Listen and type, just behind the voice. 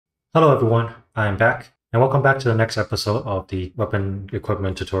Hello everyone, I am back, and welcome back to the next episode of the Weapon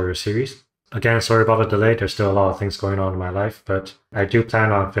Equipment Tutorial series. Again, sorry about the delay, there's still a lot of things going on in my life, but I do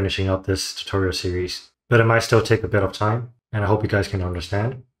plan on finishing up this tutorial series. But it might still take a bit of time, and I hope you guys can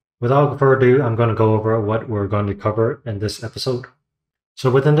understand. Without further ado, I'm going to go over what we're going to cover in this episode. So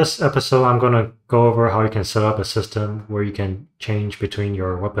within this episode, I'm going to go over how you can set up a system where you can change between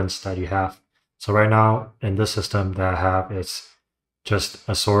your weapons that you have. So right now, in this system that I have, it's just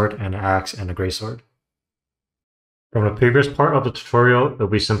a sword, an axe, and a greatsword. From the previous part of the tutorial,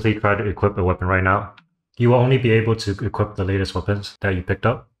 we simply try to equip a weapon right now. You will only be able to equip the latest weapons that you picked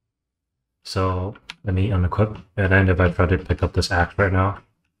up. So let me unequip, and then if I try to pick up this axe right now,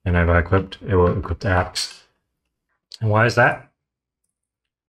 and if I equipped, it will equip the axe. And why is that?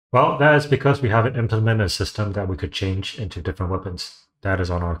 Well, that is because we haven't implemented a system that we could change into different weapons that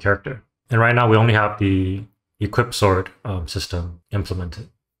is on our character. And right now we only have the equip sword system implemented.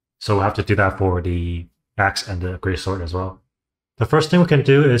 So we'll have to do that for the axe and the greatsword as well. The first thing we can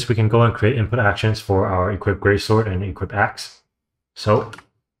do is we can go and create input actions for our equip greatsword and equip axe. So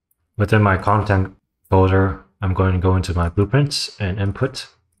within my content folder, I'm going to go into my blueprints and input.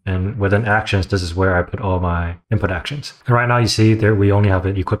 And within actions, this is where I put all my input actions. And right now you see there we only have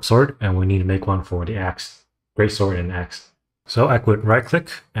an equip sword, and we need to make one for the axe, greatsword and axe. So I could right click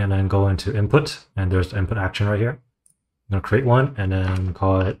and then go into input, and there's the input action right here. I'm gonna create one and then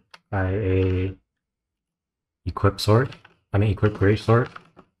call it IA equip greatsword.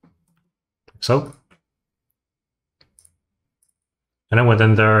 So. And then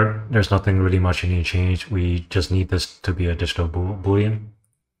within there, there's nothing really much you need to change. We just need this to be a digital boolean.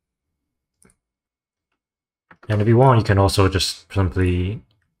 And if you want, you can also just simply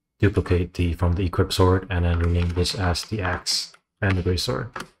duplicate from the equip sword and then rename this as the axe and the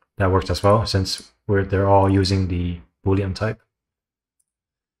greatsword. That works as well since they're all using the boolean type.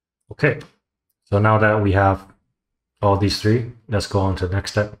 Okay, so now that we have all these three, let's go on to the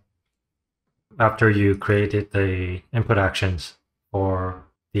next step. After you created the input actions for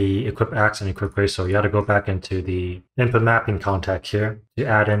the equip axe and equip greatsword, you have to go back into the input mapping contact here to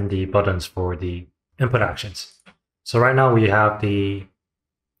add in the buttons for the input actions. So right now we have the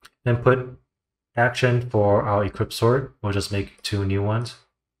input action for our equip sword. We'll just make two new ones.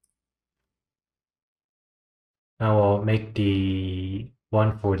 Now we'll make the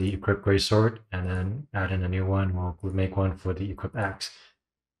one for the equip greatsword and then add in a new one. We'll make one for the equip axe.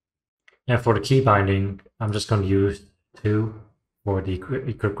 And for the key binding, I'm just going to use 2 for the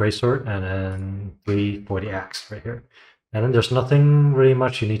equip greatsword and then 3 for the axe right here. And then there's nothing really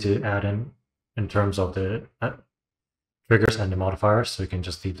much you need to add in terms of the triggers and the modifiers, so you can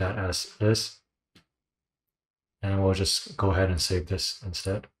just leave that as is. And we'll just go ahead and save this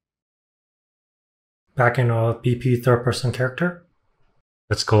instead. Back in our BP third person character,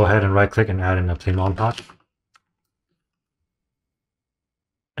 let's go ahead and right click and add in a play montage.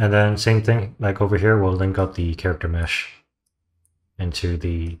 And then same thing, like over here, we'll link up the character mesh into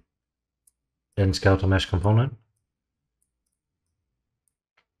the skeletal mesh component.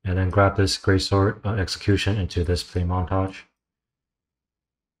 And then grab this greatsword execution into this play montage.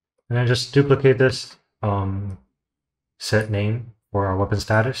 And then just duplicate this set name for our weapon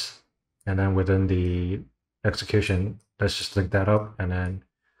status. And then within the execution, let's just link that up and then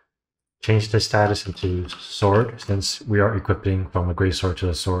change the status into sword, since we are equipping from a greatsword to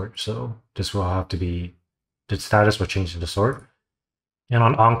the sword. So this will have to be, the status will change to the sword. And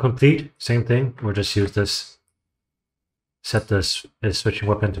on complete, same thing, we'll just use this, set this switching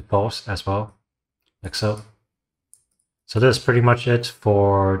weapon to false as well, like so. So that's pretty much it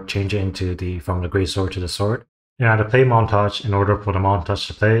for changing from the greatsword to the sword. Now to play montage, in order for the montage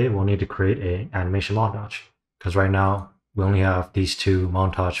to play, we'll need to create an animation montage. Because right now, we only have these two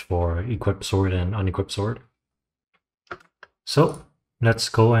montage for equipped sword and unequipped sword. So let's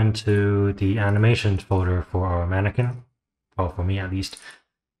go into the animation folder for our mannequin. Well, for me at least.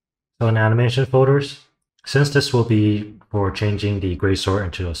 So in animation folders, since this will be for changing the greatsword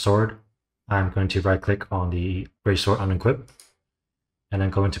into a sword, I'm going to right click on the greatsword unequip and then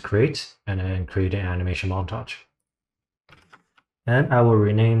go into create and then create an animation montage. And I will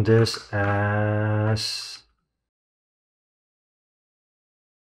rename this as,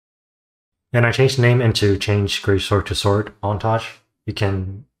 and I changed the name into change greatsword to sword montage. You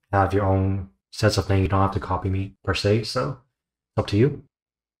can have your own sets of names, you don't have to copy me per se, so it's up to you.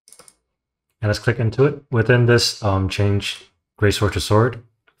 And let's click into it. Within this change greatsword to sword,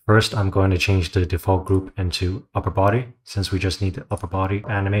 first I'm going to change the default group into upper body, since we just need the upper body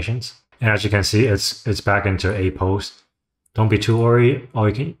animations. And as you can see, it's back into a pose. Don't be too worried, or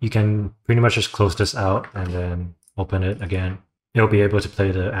you can pretty much just close this out and then open it again. it'll be able to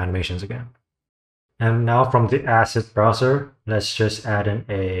play the animations again. And now from the asset browser, let's just add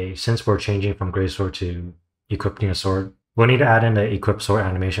in since we're changing from gray sword to equipping a sword, we'll need to add in the equip sword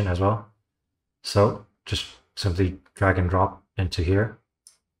animation as well. So just simply drag and drop into here.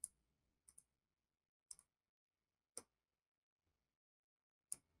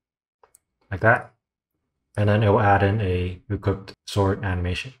 Like that. And then it will add in a equipped sword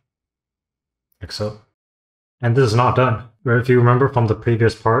animation. Like so. And this is not done. But if you remember from the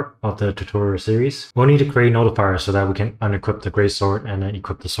previous part of the tutorial series, we'll need to create notifiers so that we can unequip the gray sword and then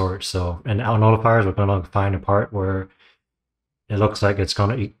equip the sword. So in our notifiers, we're going to find a part where it looks like it's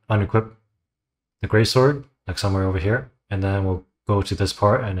going to unequip the gray sword, like somewhere over here. And then we'll go to this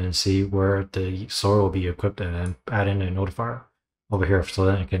part and then see where the sword will be equipped and then add in a notifier over here so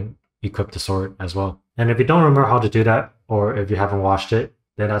that it can equip the sword as well. And if you don't remember how to do that, or if you haven't watched it,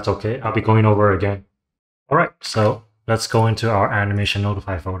 then that's okay. I'll be going over it again. All right, so let's go into our animation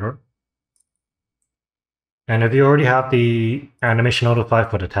notify folder. And if you already have the animation notify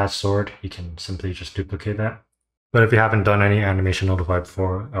for the attached sword, you can simply just duplicate that. But if you haven't done any animation notify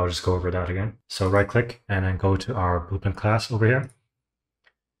before, I'll just go over that again. So right click and then go to our blueprint class over here.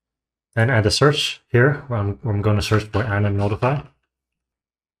 And at the search here, I'm going to search for anim notify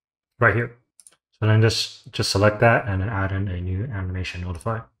right here. So then just select that and then add in a new animation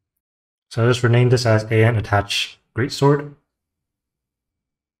notify. So I'll just rename this as AN attach greatsword.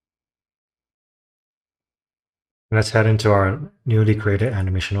 Let's head into our newly created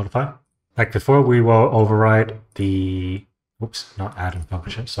animation notify. Like before, we will override the, oops, not add-in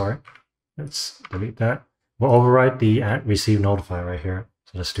function, sorry. Let's delete that. We'll override the receive notify right here.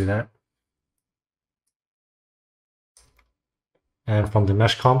 So let's do that. And from the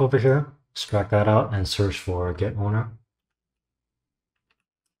mesh comp over here, extract that out and search for get owner.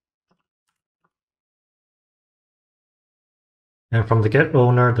 And from the get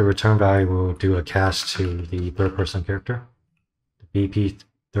owner, the return value will do a cast to the third person character, the BP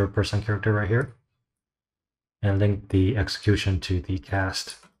third person character right here, and link the execution to the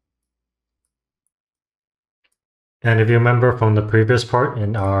cast. And if you remember from the previous part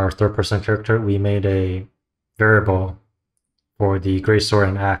in our third person character, we made a variable for the greatsword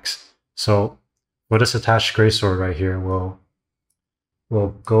and axe. So for this attached greatsword right here, we'll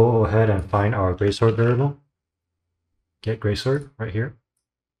go ahead and find our greatsword variable. Get greatsword right here.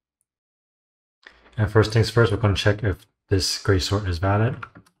 And first things first, we're going to check if this greatsword is valid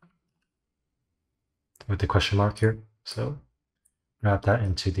with the question mark here. So wrap that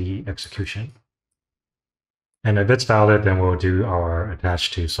into the execution. And if it's valid, then we'll do our attach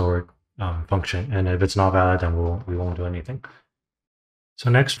to sword function. And if it's not valid, then we won't do anything.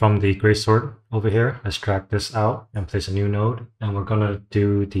 So next, from the greatsword over here, let's drag this out and place a new node. And we're going to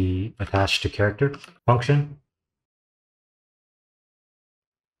do the attach to character function.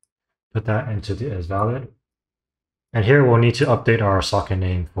 Put that into the as valid. And here we'll need to update our socket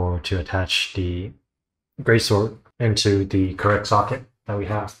name to attach the greatsword into the correct socket that we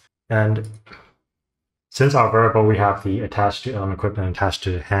have. And since our variable, we have the attached to equipment attached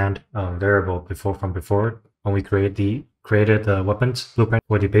to hand variable from before, when we created the weapons blueprint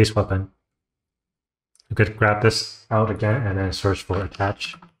for the base weapon, you could grab this out again and then search for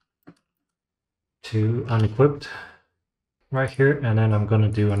attach to unequipped right here. And then I'm going to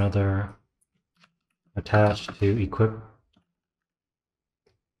do another attach to equip.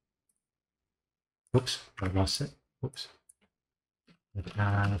 Oops, I lost it. Oops.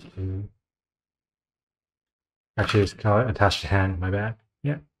 Attach to. Actually, it's attached to hand, my bad.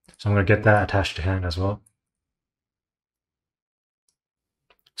 Yeah. So I'm going to get that attached to hand as well.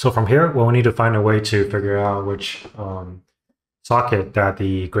 So from here, we'll need to find a way to figure out which socket that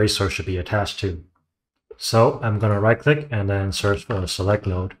the greatsword should be attached to. So I'm going to right click and then search for a select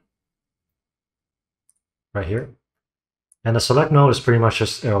node right here. And the select node is pretty much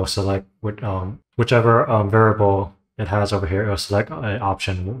just, it'll select whichever variable it has over here. It'll select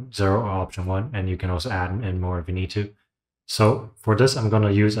option 0 or option 1, and you can also add in more if you need to. So for this, I'm going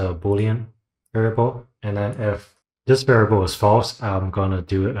to use a Boolean variable. And then if this variable is false, I'm going to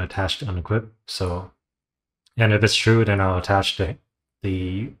do it attached to unequip. So, and if it's true, then I'll attach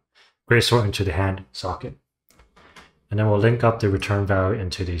the greatsword into the hand socket. And then we'll link up the return value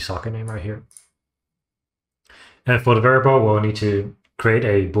into the socket name right here. And for the variable, we'll need to create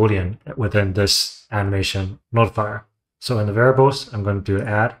a Boolean within this animation notifier. So in the variables, I'm going to do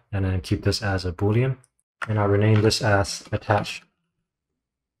add and then keep this as a Boolean. And I'll rename this as attach.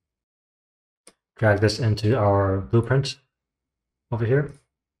 Drag this into our blueprint over here.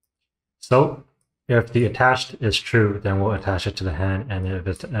 So if the attached is true, then we'll attach it to the hand. And if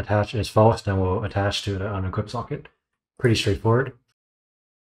it's attached is false, then we'll attach to the unequipped socket. Pretty straightforward.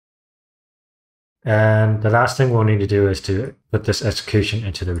 And the last thing we'll need to do is to put this execution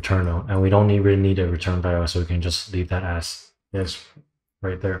into the return node. And we don't really need a return value, so we can just leave that as is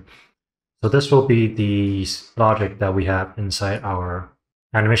right there. So this will be the logic that we have inside our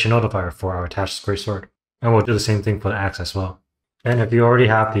animation notifier for our attached gray sword. And we'll do the same thing for the axe as well. And if you already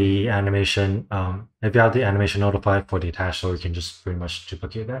have the animation, notified for the attached sword, you can just pretty much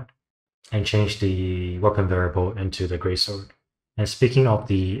duplicate that and change the weapon variable into the gray sword. And speaking of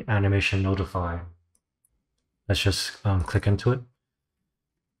the animation notify, let's just click into it.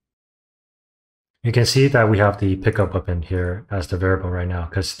 You can see that we have the pickup weapon here as the variable right now,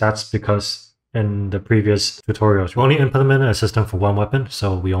 because in the previous tutorials, we only implemented a system for one weapon,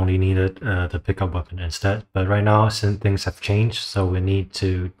 so we only needed the pickup weapon instead. But right now, since things have changed, so we need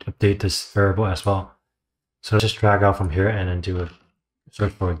to update this variable as well. So just drag out from here and then do a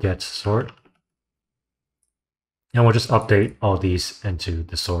search for get sword. And we'll just update all these into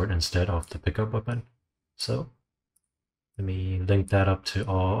the sword instead of the pickup weapon. So let me link that up to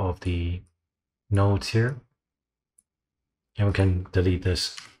all of the nodes here. And we can delete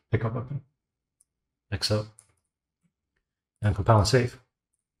this pickup weapon. Like so. And compile and save.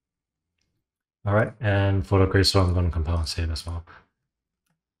 All right, and for the gray sword, I'm going to compile and save as well.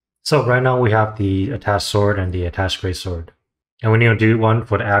 So right now we have the attached sword and the attached gray sword. And we need to do one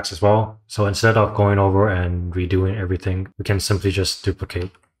for the axe as well. So instead of going over and redoing everything, we can simply just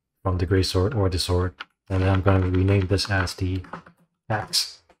duplicate from the gray sword or the sword. And then I'm going to rename this as the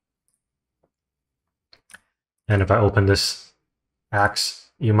axe. And if I open this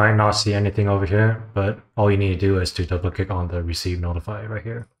axe, you might not see anything over here, but all you need to do is to double click on the receive notify right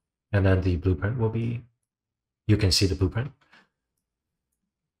here. And then the blueprint will be, you can see the blueprint.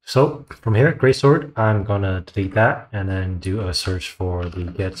 So from here, gray sword, I'm gonna delete that and then do a search for the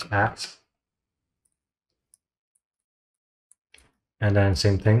get axe. And then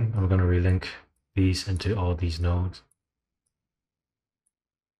same thing, I'm gonna relink these into all these nodes.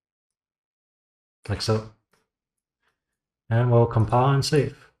 Like so. And we'll compile and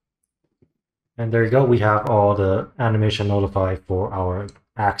save. And there you go, we have all the animation notified for our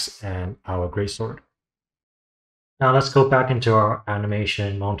axe and our gray sword. Now let's go back into our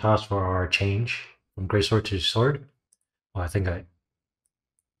animation montage for our change from gray sword to sword. Oh, I think I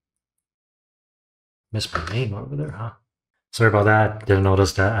missed my name over there, huh? Sorry about that. Didn't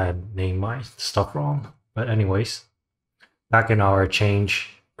notice that I named my stuff wrong. But anyways, back in our change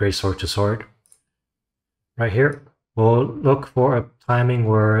gray sword to sword. Right here, we'll look for a timing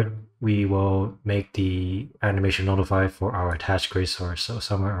where we will make the animation notify for our attached gray sword. So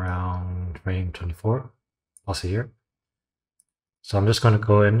somewhere around frame 24. Also here. So I'm just going to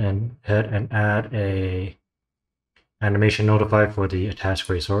go in and head and add a animation notify for the attached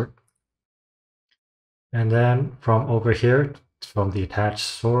gray sword. And then from over here, from the attached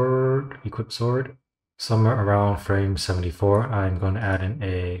sword, equipped sword, somewhere around frame 74, I'm going to add in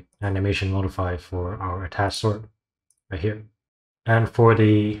a animation notify for our attached sword right here. And for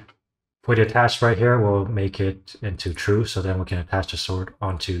the attached right here, we'll make it into true, so then we can attach the sword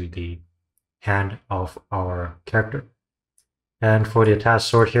onto the hand of our character. And for the attached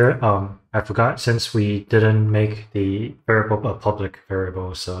sword here, I forgot, since we didn't make the variable a public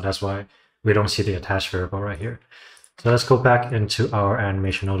variable, so that's why we don't see the attached variable right here. So let's go back into our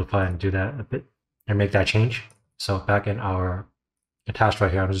animation notify and do that a bit and make that change. So back in our attached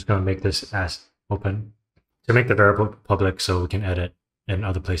right here, I'm just going to make this as open to make the variable public so we can edit in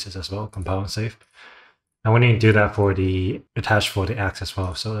other places as well, compile and save. And we need to do that for the attached for the axe as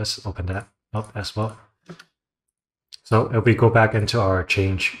well. So let's open that up as well. So if we go back into our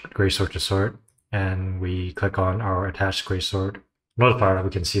change gray sword to sword and we click on our attached gray sword notifier, we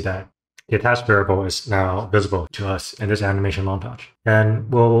can see that the attached variable is now visible to us in this animation montage.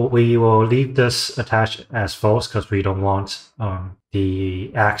 And we will leave this attached as false because we don't want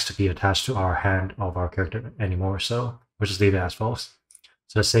the axe to be attached to our hand of our character anymore. So we'll just leave it as false.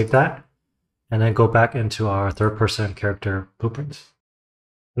 So let's save that and then go back into our third-person character blueprint.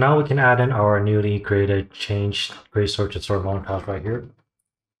 Now we can add in our newly created change gray sword to sword montage right here.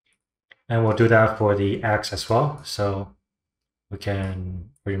 And we'll do that for the axe as well. So we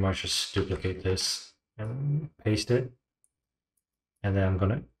can pretty much just duplicate this and paste it. And then I'm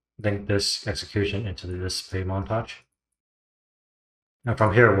going to link this execution into the display montage. And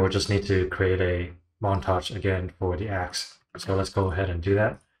from here, we'll just need to create a montage again for the axe. So let's go ahead and do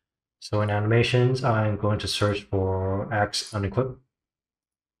that. So in animations, I'm going to search for axe unequipped.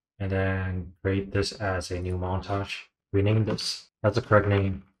 And then create this as a new montage. Rename this. That's the correct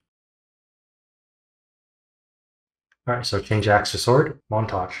name. All right, so change axe to sword,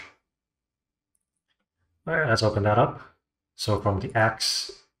 montage. All right, let's open that up. So from the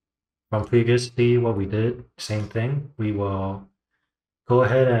axe, from previously what we did, same thing. We will go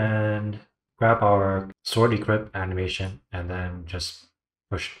ahead and grab our sword equip animation and then just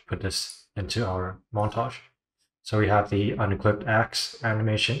put this into our montage. So we have the unequipped axe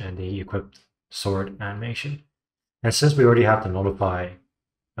animation and the equipped sword animation. And since we already have the notify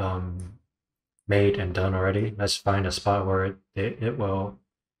made and done already, let's find a spot where it will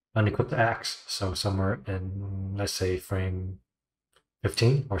unequip the axe. So somewhere in, let's say, frame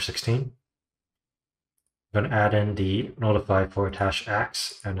 15 or 16. I'm going to add in the notify for attached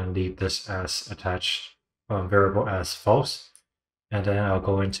axe and then leave this as attached variable as false. And then I'll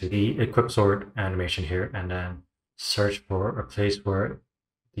go into the equip sword animation here and then search for a place where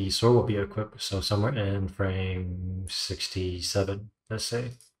the sword will be equipped. So somewhere in frame 67, let's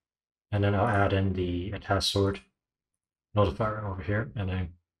say. And then I'll add in the attached sword notifier over here and then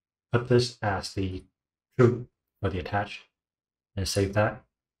put this as the true for the attach and save that.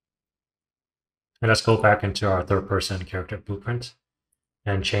 And let's go back into our third person character blueprint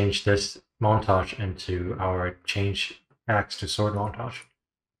and change this montage into our change axe to sword montage.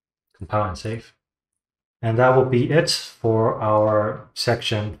 Compile and save. And that will be it for our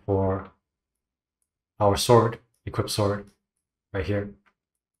section for our sword, equip sword, right here.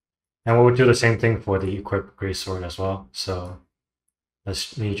 And we'll do the same thing for the equip gray sword as well. So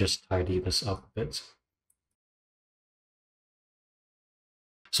let me just tidy this up a bit.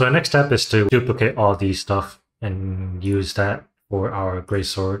 So the next step is to duplicate all these stuff and use that for our gray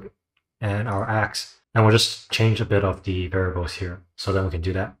sword and our axe. And we'll just change a bit of the variables here so then we can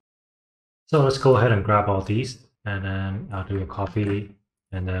do that. So let's go ahead and grab all these and then I'll do a copy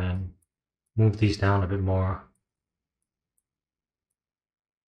and then move these down a bit more.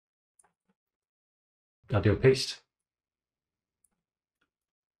 I'll do a paste.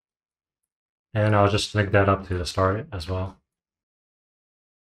 And I'll just link that up to the start as well.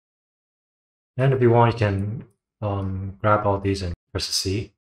 And if you want, you can grab all these and press a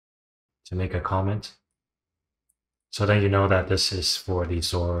C to make a comment. So then you know that this is for the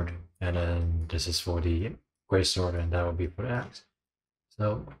sword, and then this is for the gray sword, and that will be for the axe.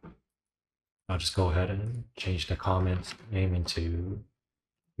 So I'll just go ahead and change the comment name into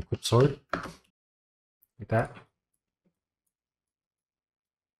equip sword, like that.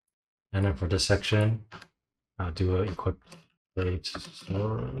 And then for this section, I'll do a equip blade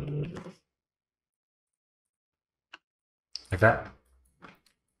sword, like that.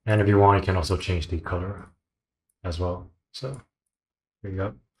 And if you want, you can also change the color as well. So here you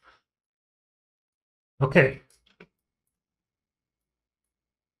go. Okay.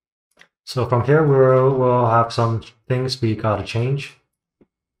 So from here, we'll have some things we gotta change.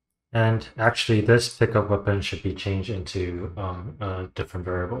 And actually, this pickup weapon should be changed into a different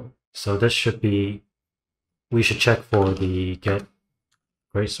variable. So this should be, we should check for the get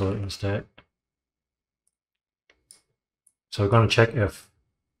greatsword instead. So we're going to check if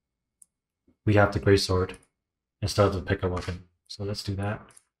we have the greatsword instead of the pickup weapon. So let's do that.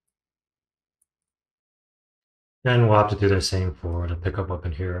 Then we'll have to do the same for the pickup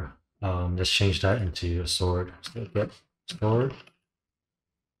weapon here. Let's change that into a sword. So get sword.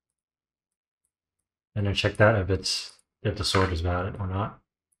 And then check that if the sword is valid or not.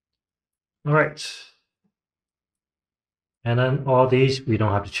 All right. And then all these we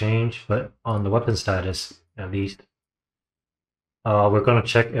don't have to change, but on the weapon status at least, we're going to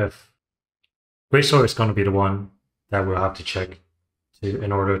check if greatsword is going to be the one that we'll have to check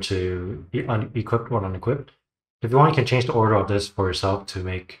in order to be equipped or unequipped. If you want, you can change the order of this for yourself to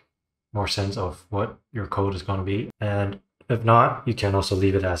make more sense of what your code is going to be. And if not, you can also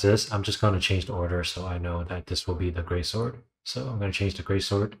leave it as is. I'm just going to change the order so I know that this will be the greatsword. So I'm going to change the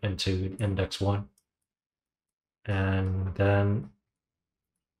greatsword into index 1. And then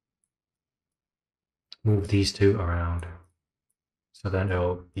move these two around. So then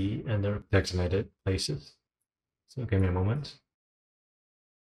it'll be in their designated places. So give me a moment.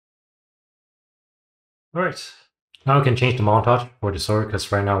 All right. Now we can change the montage for the sword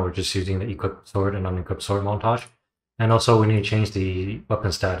because right now we're just using the equipped sword and unequipped sword montage. And also we need to change the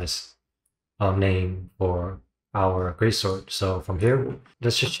weapon status name for our greatsword. So from here,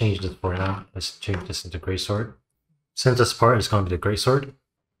 let's just change this for now. Let's change this into greatsword. Since this part is going to be the greatsword.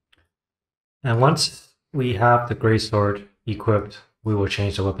 And once we have the greatsword equipped, we will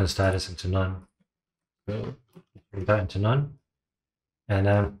change the weapon status into none. So bring that into none. And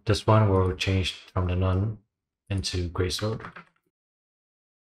then this one will change from the none into greatsword.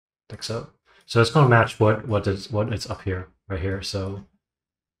 Like so. So it's going to match what is up here, right here. So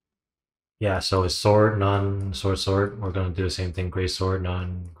yeah, so it's sword, none, sword, sword. We're going to do the same thing, greatsword,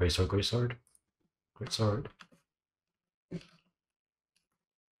 none, greatsword, greatsword, Great sword.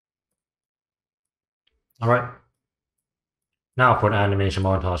 All right. Now for the animation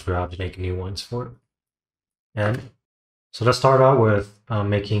montage, we have to make new ones for it. And so let's start out with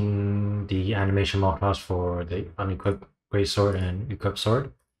making the animation montage for the unequipped gray sword and equipped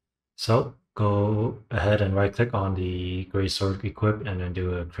sword. So go ahead and right click on the gray sword equip and then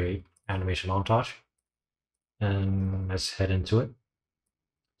do a create animation montage. And let's head into it.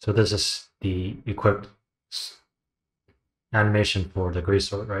 So this is the equipped animation for the gray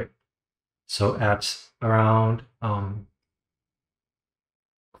sword, right? So at around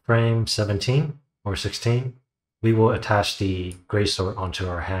frame 17 or 16, we will attach the gray sword onto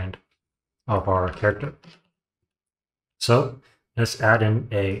our hand of our character. So let's add in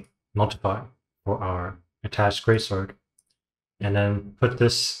a multiply for our attached gray sword, and then put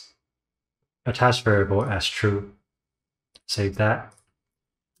this attached variable as true. Save that,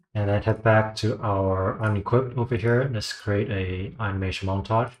 and then head back to our unequipped over here. Let's create a animation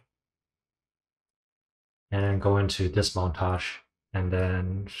montage, and then go into this montage, and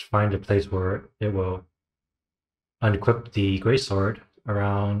then find a place where it will unequip the gray sword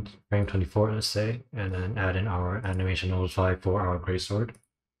around frame 24, let's say, and then add in our animation notify for our gray sword.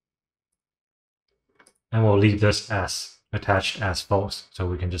 And we'll leave this as attached as false, so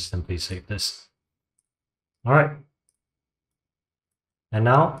we can just simply save this. All right. And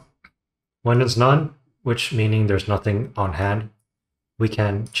now, when it's none, which meaning there's nothing on hand, we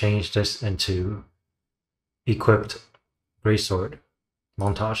can change this into equipped gray sword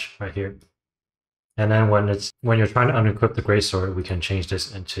montage right here. And then when you're trying to unequip the gray sword, we can change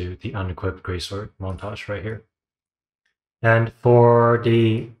this into the unequipped gray sword montage right here. And for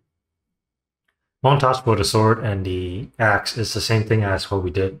the montage for the sword and the axe is the same thing as what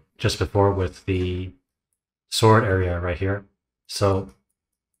we did just before with the sword area right here. So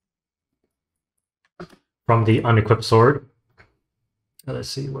from the unequipped sword, let's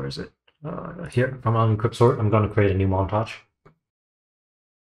see, where is it? Here, from unequipped sword, I'm going to create a new montage.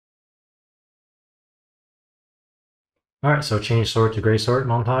 All right, so change sword to gray sword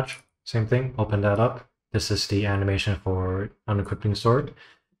montage. Same thing, open that up. This is the animation for unequipping sword.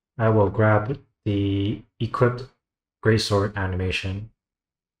 I will grab the equipped gray sword animation.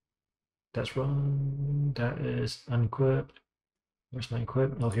 That's wrong. That is unequipped. Where's my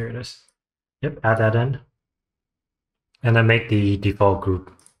equip? Oh, here it is. Yep, add that in. And then make the default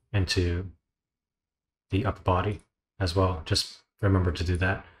group into the upper body as well. Just remember to do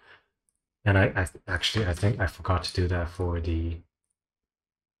that. And I think I forgot to do that for the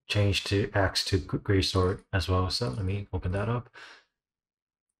change to axe to gray sword as well. So let me open that up.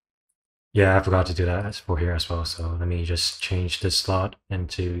 Yeah, I forgot to do that for here as well. So let me just change this slot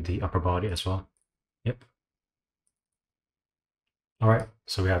into the upper body as well. Yep. All right,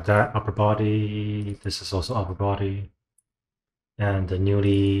 so we have that upper body. This is also upper body. And the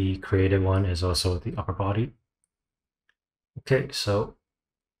newly created one is also the upper body. Okay, so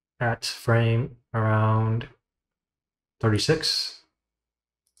at frame around 36,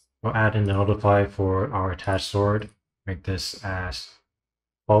 we'll add in the notify for our attached sword. Make this as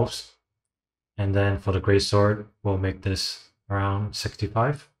false. And then for the gray sword, we'll make this around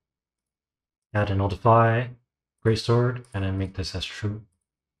 65. Add a notify, gray sword, and then make this as true.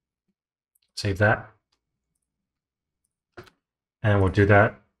 Save that. And we'll do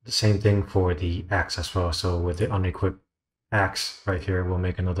that the same thing for the axe as well. So with the unequipped axe right here, we'll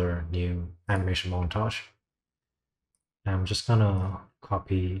make another new animation montage. And I'm just gonna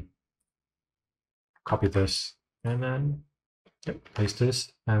copy this and then paste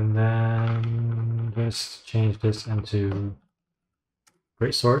this, and then let's change this into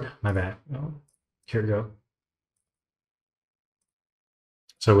great sword. My bad. Oh, here we go.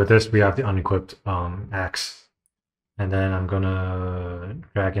 So with this, we have the unequipped axe, and then I'm gonna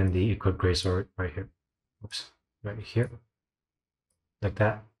drag in the equipped gray sword right here. Oops, right here, like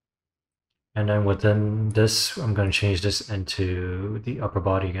that. And then within this, I'm going to change this into the upper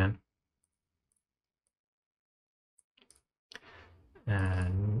body again.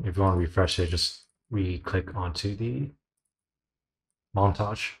 And if you want to refresh it, just re-click onto the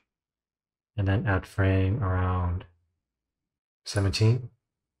montage and then add frame around 17.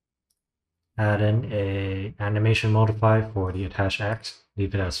 Add in a animation modify for the attached axe,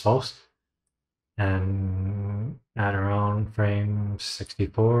 leave it as false. And add around frame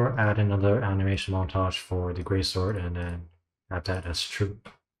 64, add another animation montage for the gray sword, and then add that as true.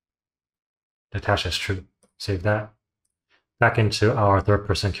 Attach as true. Save that. Back into our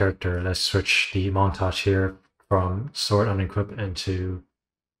third-person character, let's switch the montage here from sword unequipped into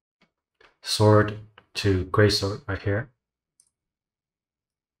sword to gray sword right here.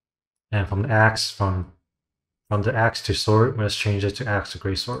 And from the axe, from the axe to sword, let's change it to axe to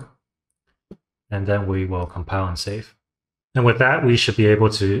greatsword. And then we will compile and save. And with that, we should be able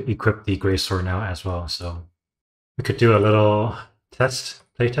to equip the greatsword now as well. So we could do a little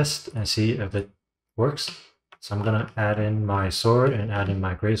play test and see if it works. So I'm gonna add in my sword and add in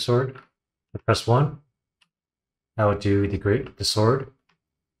my greatsword. Press 1. I will do the sword,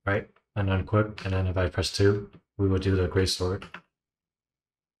 right? And unequip. And then if I press 2, we will do the greatsword.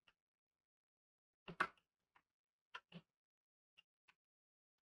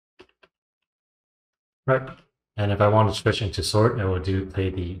 Right. And if I want to switch into sword, I will play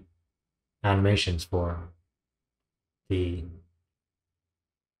the animations for the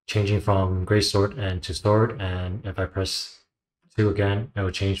changing from greatsword and to sword. And if I press 2 again, it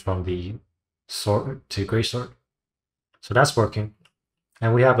will change from the sword to greatsword. So that's working.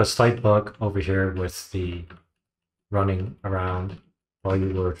 And we have a slight bug over here with the running around while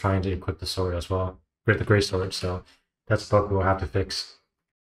you were trying to equip the sword as well, with the greatsword. So that's a bug we'll have to fix.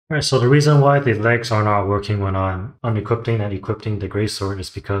 Alright, so the reason why the legs are not working when I'm unequipping and equipping the greatsword is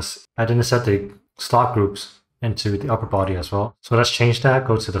because I didn't set the slot groups into the upper body as well. So let's change that,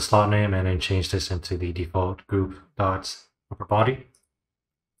 go to the slot name, and then change this into the default group dot upper body,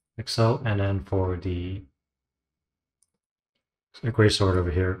 like so. And then for the greatsword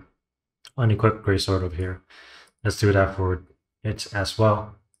over here, unequipped greatsword over here, let's do that for it as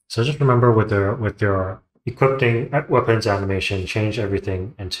well. So just remember with your equipping weapons animation, change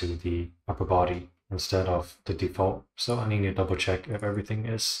everything into the upper body instead of the default. So I need to double check if everything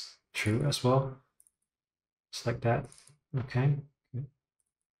is true as well. Just like that. Okay.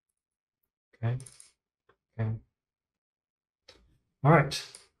 Okay. Okay. All right.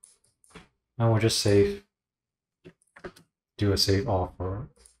 Now we'll just save. Do a save all for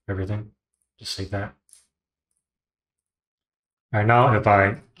everything. Just save that. All right, now if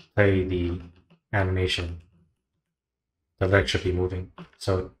I play the animation, the leg should be moving.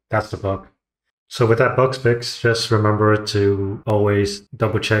 So that's the bug. So with that bug fix, just remember to always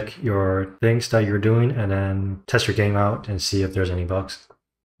double check your things that you're doing and then test your game out and see if there's any bugs.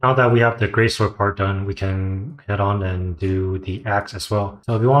 Now that we have the greatsword part done, we can head on and do the axe as well.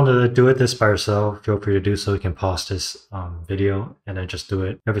 So if you want to do this by yourself, feel free to do so. You can pause this video and then just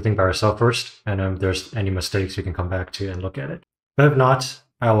do everything by yourself first. And if there's any mistakes, you can come back to and look at it. But if not,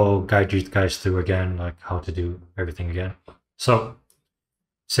 I will guide you guys through again, like how to do everything again. So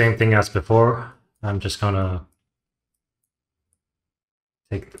same thing as before. I'm just gonna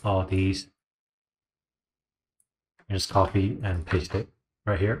take all these and just copy and paste it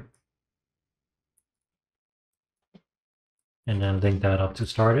right here. And then link that up to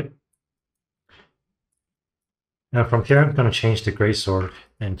start it. Now from here, I'm going to change the greatsword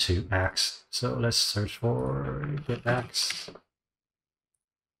into axe. So let's search for get axe.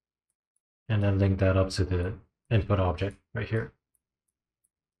 And then link that up to the input object right here.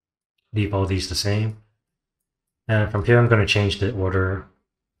 Leave all these the same. And from here, I'm going to change the order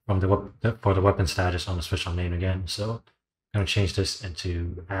from for the weapon status on the switch on name again. So I'm going to change this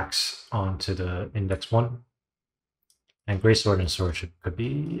into axe onto the index 1. And greatsword and sword could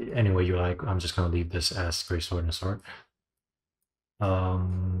be any way you like. I'm just going to leave this as greatsword and sword.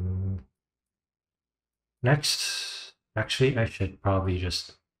 Next, actually, I should probably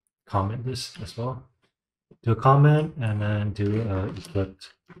just comment this as well. Do a comment and then do a equipped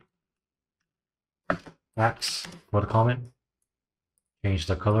axe for the comment. Change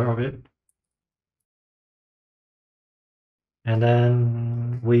the color of it. And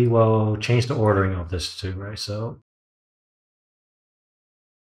then we will change the ordering of this too, right? So,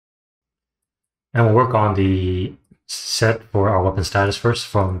 and we'll work on the set for our weapon status first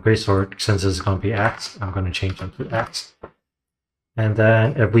from greatsword. Since it's going to be axe, I'm going to change them to axe. And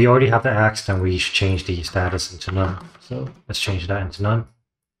then if we already have the axe, then we should change the status into none. So let's change that into none.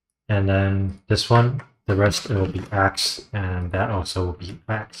 And then this one, the rest it will be axe, and that also will be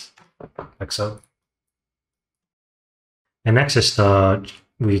axe, like so. And next is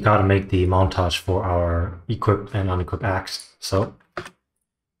we got to make the montage for our equipped and unequipped axe. So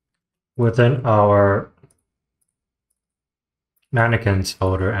within our mannequins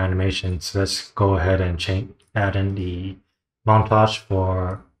folder animations, let's go ahead and add in the montage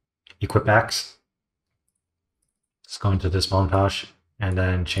for equip axe. Let's go into this montage and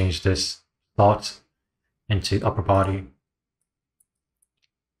then change this slot into upper body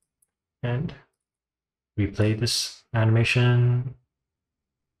and replay this animation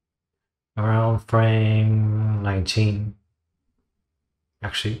around frame 19.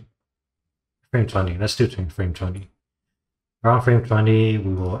 Actually, frame 20. Let's do frame 20. Around frame 20,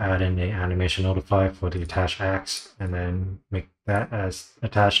 we will add in a animation notify for the attached axe and then make that as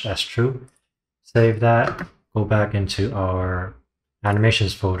attached as true. Save that, go back into our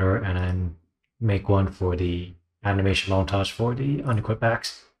animations folder and then make one for the animation montage for the unequipped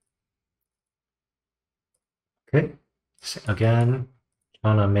axe. Okay, so again,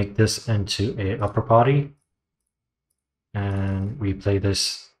 I'm gonna make this into a upper body and replay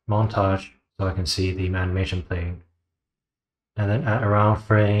this montage so I can see the animation playing. And then at around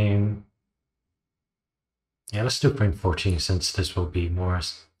frame, yeah, let's do frame 14 since this will be more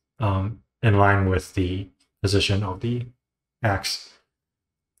in line with the position of the axe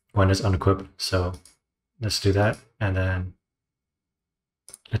when it's unequipped. So let's do that and then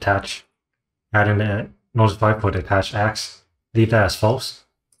attach, add in the notify for the attached axe, leave that as false,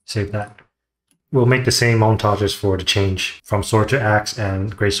 save that. We'll make the same montages for the change from sword to axe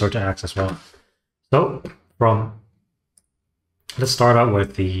and great sword to axe as well. So let's start out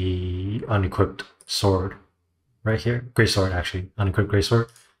with the unequipped sword right here. Great sword, actually, unequipped great sword.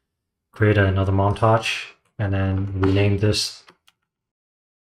 Create another montage and then rename this.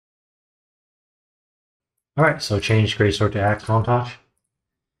 All right, so change great sword to axe montage.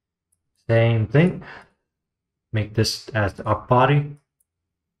 Same thing. Make this as the up body.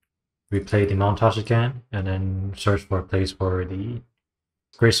 Replay the montage again, and then search for a place where the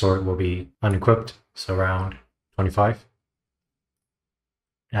great sword will be unequipped, so around 25.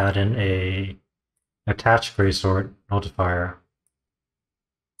 Add in a attached great sword notifier,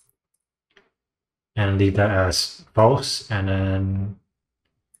 and leave that as false, and then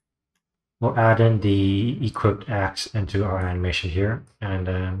we'll add in the equipped axe into our animation here, and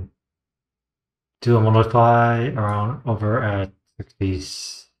then do a modify around over at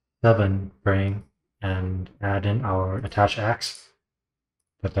 67 frame and add in our attached axe.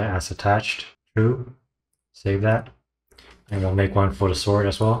 Put that as attached, true, save that, and we'll make one for the sword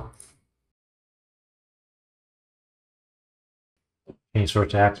as well. Change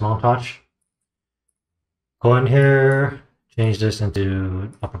sword to axe montage. Go in here, change this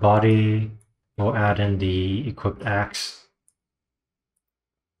into upper body. We'll add in the equipped axe.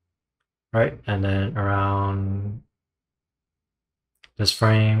 Right, and then around this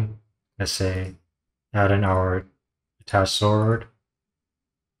frame, let's say, add in our attached sword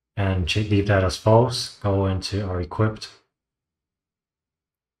and leave that as false. Go into our equipped.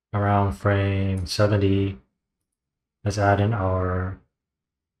 Around frame 70, let's add in our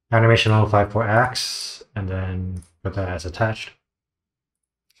animation notify for axe and then put that as attached.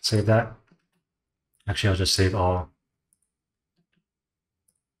 Save that. Actually, I'll just save all.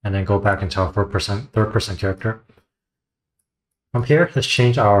 And then go back into our third person character. From here, let's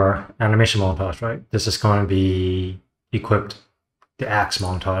change our animation montage, right? This is going to be equipped the axe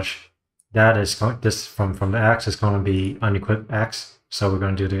montage. That is going, this from the axe is going to be unequipped axe. So we're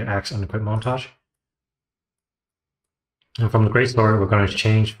going to do the axe unequipped montage. And from the great sword, we're going to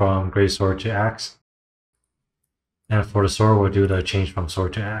change from great sword to axe. And for the sword, we'll do the change from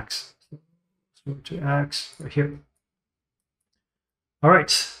sword to axe. Sword to axe right here. All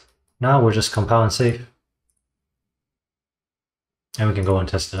right, now we'll just compile and save. And we can go and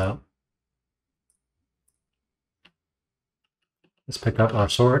test it out. Let's pick up our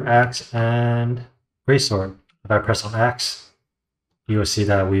sword, axe, and great sword. If I press on axe, you will see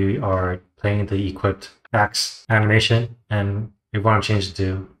that we are playing the equipped axe animation, and we want to change it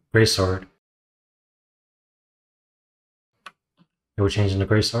to great sword. It will change into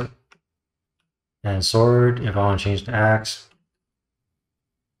great sword. And sword, if I want to change the axe,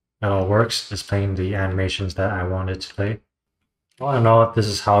 it all works. It's playing the animations that I wanted to play. All in all, this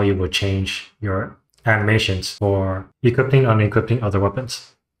is how you would change your animations for equipping and unequipping other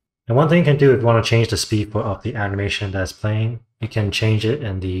weapons. And one thing you can do if you want to change the speed of the animation that's playing, you can change it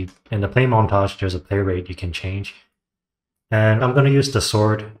in the play montage. There's a play rate you can change. And I'm going to use the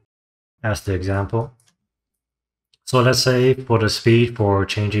sword as the example. So let's say for the speed for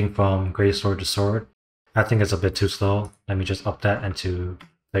changing from great sword to sword, I think it's a bit too slow. Let me just up that into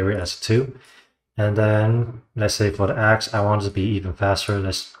play rate as 2. And then let's say for the axe, I want it to be even faster.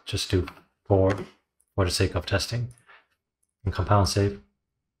 Let's just do 4 for the sake of testing. And compile and save.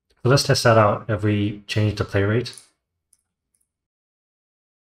 So let's test that out. If we change the play rate,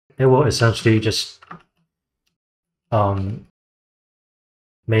 it will essentially just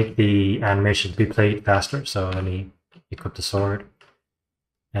make the animation to be played faster. So let me equip the sword,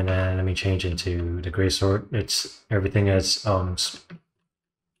 and then let me change into the gray sword. Everything is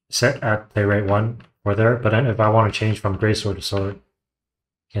set at play rate 1 for there. But then if I want to change from gray sword to sword,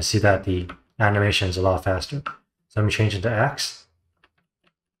 you can see that the animation is a lot faster. So let me change it to axe.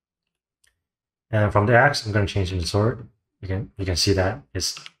 And from the axe, I'm going to change it to sword. You can see that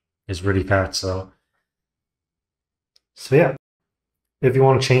is really fast. So yeah, if you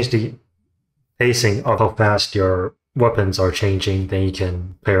want to change the pacing of how fast your weapons are changing, then you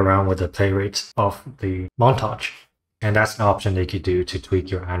can play around with the play rates of the montage. And that's an option that you could do to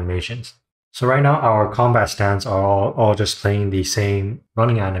tweak your animations. So right now our combat stands are all just playing the same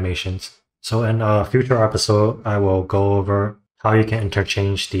running animations. So in a future episode, I will go over how you can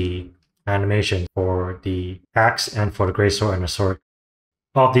interchange the animation for the axe and for the greatsword and the sword.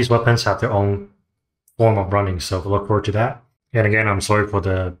 All of these weapons have their own form of running, so look forward to that. And again, I'm sorry for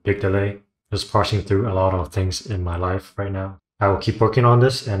the big delay. Just parsing through a lot of things in my life right now. I will keep working on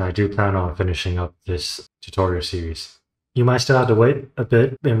this, and I do plan on finishing up this tutorial series. You might still have to wait a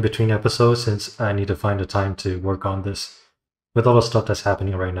bit in between episodes since I need to find the time to work on this. With all the stuff that's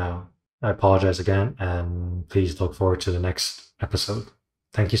happening right now, I apologize again, and please look forward to the next episode.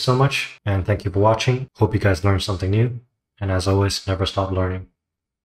 Thank you so much, and thank you for watching. Hope you guys learned something new. And as always, never stop learning.